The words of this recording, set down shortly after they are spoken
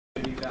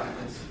about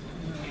this.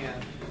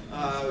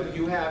 And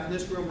you have in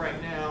this room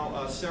right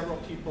now several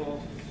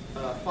people,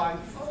 5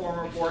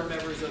 former board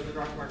members of the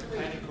North Market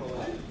Planning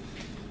Coalition.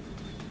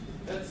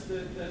 That's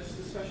the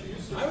special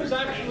use. I was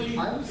actually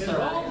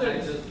involved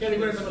in getting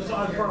rid of the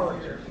massage parlor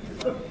here.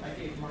 I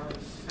gave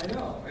Marvis. I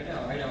know.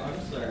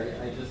 I'm sorry.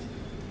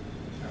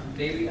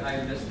 Maybe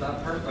I missed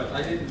that part, but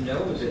I didn't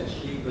know that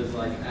she was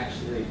like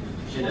actually,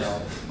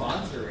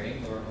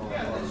 sponsoring or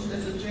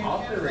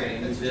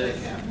offering this.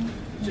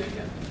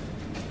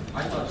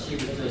 I thought she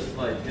was just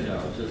like,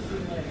 just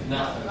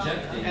not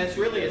objecting. And it's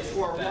really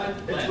for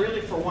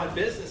one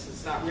business.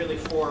 It's not really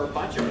for a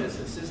bunch of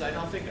businesses. I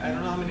don't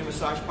know how many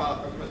massage.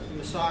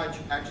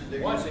 Actually,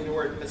 they're using the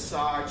word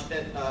massage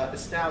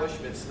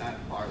establishments, not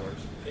parlors.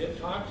 It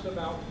talks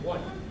about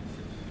one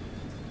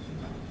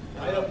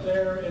right up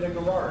there in a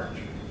garage.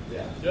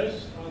 Yeah.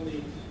 Just on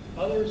the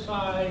other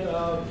side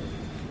of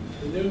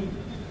the new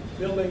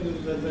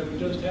building that we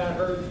just had,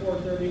 heard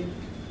 430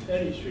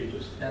 Eddy Street.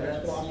 And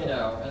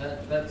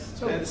that's,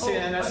 that's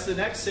and that's the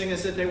next thing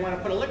is that they want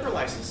to put a liquor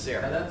license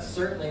there. And that's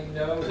certainly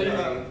no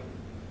way.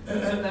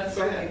 That's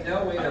certainly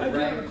no way to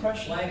rank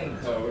planning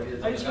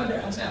code. I just wanted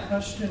to ask a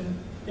question.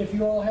 If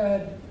you all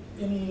had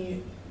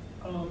any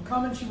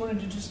comments you wanted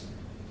to just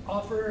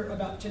offer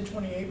about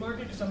 1028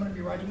 Market, because I'm going to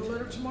be writing a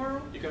letter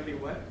tomorrow. You're going to be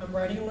what? I'm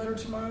writing a letter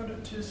tomorrow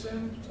to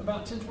send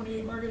about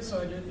 1028 Market.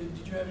 So did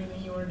you have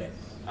anything you wanted to?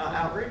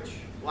 Outreach,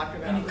 lack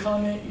of any outreach.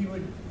 comment you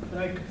would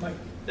like?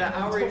 The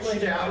outreach.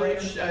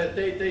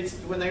 They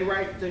when they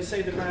write, they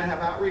say they're going to have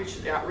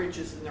outreach. The outreach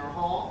is in their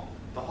hall,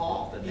 the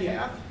hall that they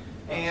have.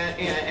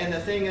 And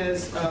the thing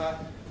is,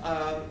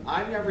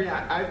 I've never,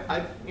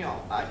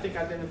 I think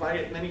I've been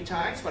invited many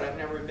times, but I've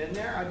never been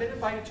there. I've been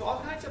invited to all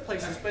kinds of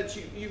places, but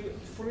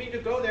for me to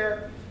go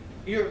there,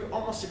 you're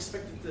almost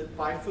expected to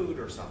buy food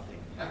or something.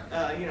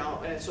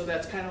 And so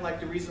that's kind of like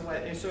the reason why.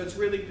 And so it's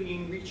really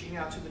reaching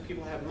out to the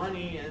people who have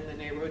money in the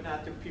neighborhood,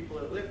 not the people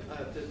that live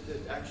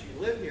that actually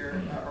live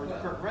here or the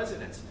current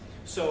residents.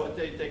 So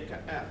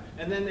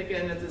and then they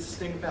get into this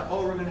thing about,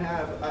 oh, we're going to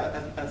have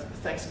a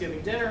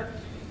Thanksgiving dinner.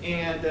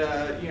 And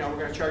we're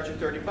going to charge you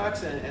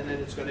 $30, and then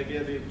it's going to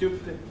give a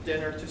duplicate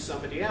dinner to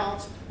somebody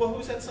else. Well,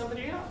 who's that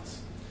somebody else?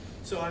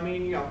 So I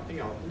mean, in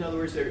other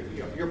words,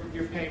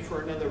 you're paying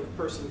for another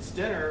person's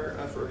dinner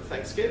for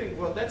Thanksgiving.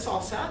 Well, that's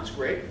all sounds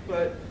great,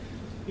 but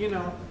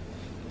it's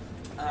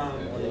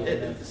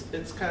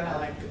kind of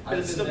like, but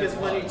it still gives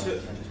money to.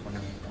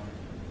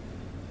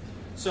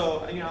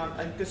 So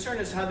I'm concerned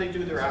as how they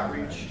do their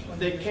outreach.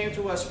 They came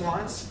to us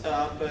once,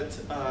 but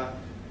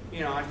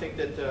I think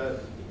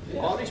that.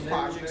 All these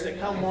projects, they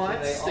come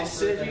once, they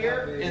sit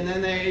here, and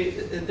then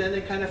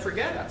they kind of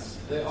forget us.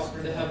 They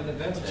offer to have an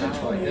event.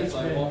 It's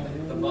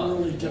been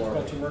really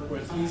difficult to work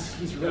with.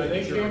 He's really.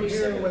 They came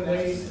here when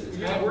they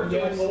were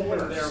doing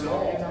over their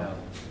mall.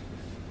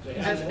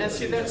 And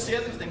see, that's the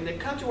other thing. They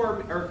come to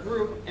our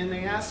group and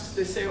they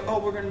say, oh,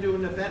 we're going to do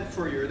an event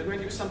for you, or they're going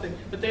to do something,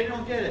 but they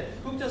don't get it.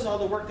 Who does all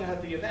the work to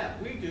have the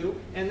event? We do,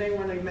 and they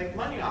want to make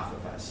money off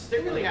of us.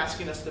 They're really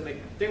asking us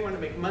they want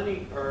to make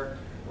money or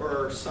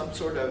some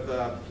sort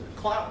of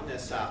clout in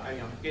this,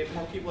 get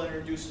more people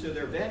introduced to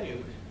their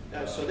venue,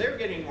 so they're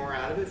getting more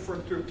out of it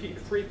through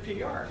free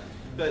PR.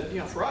 But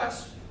for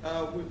us,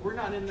 we're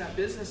not in that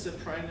business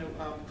of trying to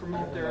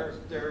promote their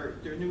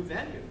new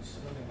venues.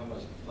 I don't think how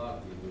much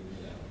clout we would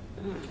get.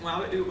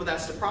 Well,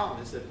 that's the problem,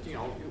 is that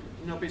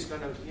nobody's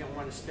going to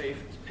want to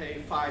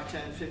pay $5,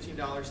 $10,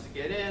 $15 to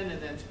get in,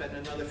 and then spend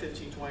another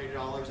 $15,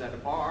 $20 at a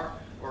bar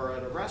or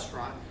at a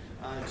restaurant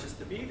just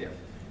to be there.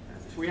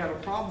 We have a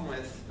problem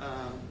with,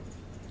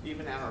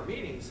 even at our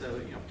meetings,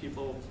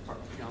 people are,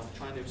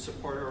 trying to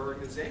support our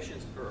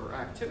organizations or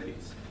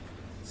activities.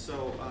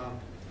 So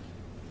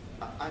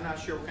I'm not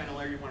sure what kind of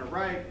letter you want to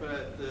write,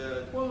 but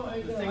the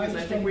thing is,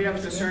 I think we have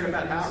a concern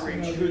about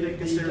outreach, who they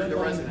consider the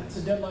residents.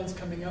 The deadline's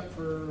coming up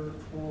for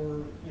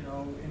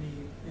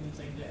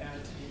anything to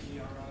add to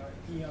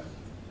the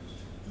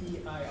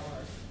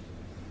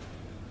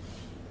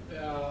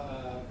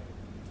EIR.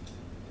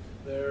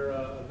 Their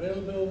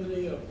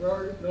availability of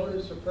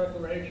notice of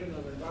preparation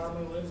of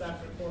environmental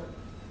impact report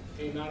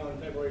came out on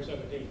February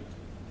 17th.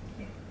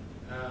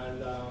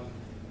 And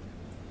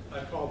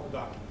I called the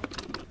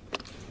document.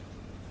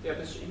 Yeah,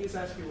 but he's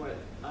asking what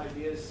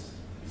ideas.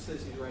 He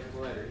says he's writing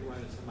a letter. He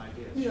wanted some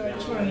ideas. Yeah, I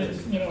just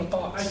wanted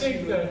thoughts. I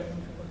think that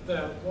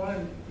the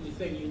one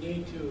thing you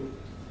need to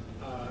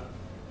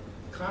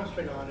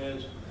concentrate on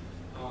is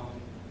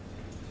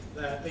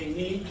that they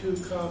need to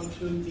come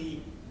to the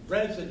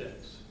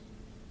residents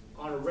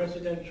on a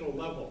residential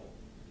level,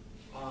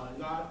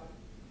 not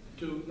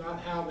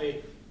how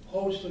they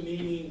host a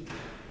meeting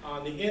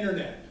on the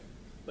internet,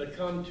 but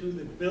come to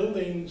the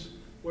buildings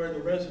where the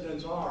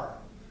residents are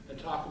and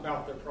talk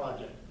about their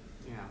project.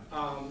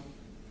 Yeah.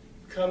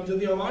 Come to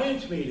the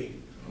Alliance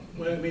meeting.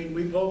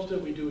 We post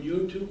it, we do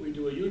YouTube, we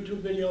do a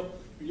YouTube video,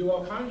 we do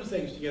all kinds of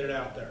things to get it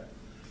out there.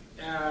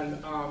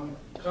 And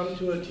come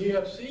to a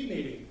TFC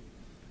meeting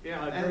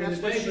Yeah, and during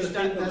that's the what day, she's but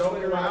done, people that's don't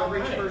what go her out at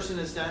outreach night. person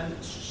has done.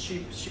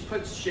 She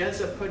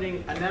ends up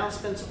putting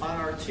announcements on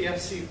our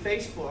TFC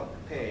Facebook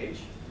page,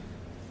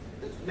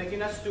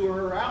 making us do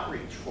her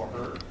outreach for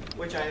her,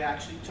 which I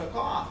actually took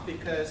off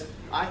because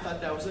I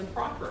thought that was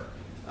improper.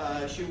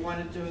 She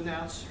wanted to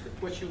announce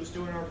what she was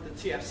doing over the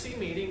TFC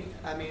meeting,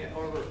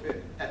 over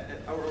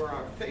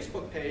our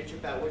Facebook page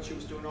about what she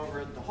was doing over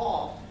at the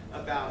hall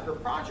about her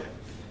project,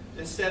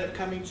 instead of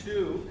coming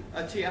to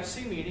a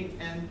TFC meeting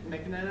and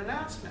making an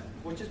announcement,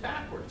 which is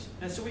backwards.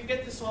 And so we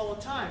get this all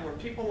the time where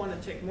people want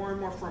to take more and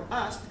more from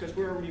us because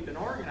we've already been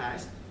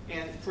organized,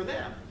 and for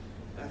them,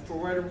 for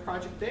whatever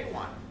project they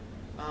want.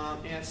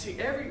 And see,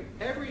 every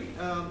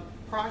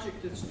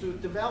project that's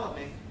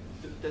developing,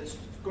 that's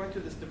going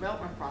through this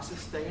development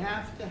process, they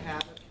have to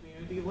have a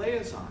community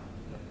liaison.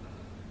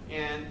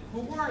 And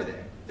who are they?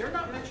 They're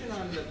not mentioned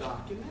on the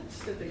documents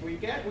that we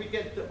get. We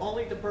get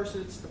only the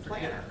person that's the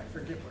planner. I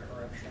forget what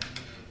her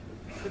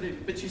option.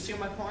 But you see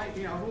my point,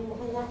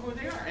 who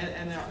they are,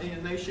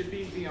 and they should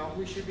be,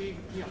 we should be,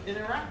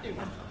 interacting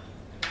with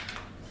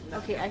them.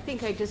 Okay, I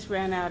think I just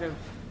ran out of,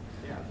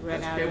 Yeah,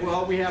 ran that's out okay. of.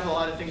 Well, we have a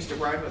lot of things to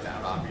write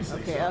about,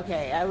 obviously. Okay,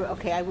 so.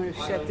 okay, I'm going to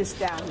shut this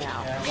down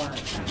now. Yeah, I want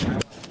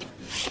to.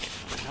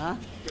 Huh?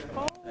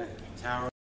 Tower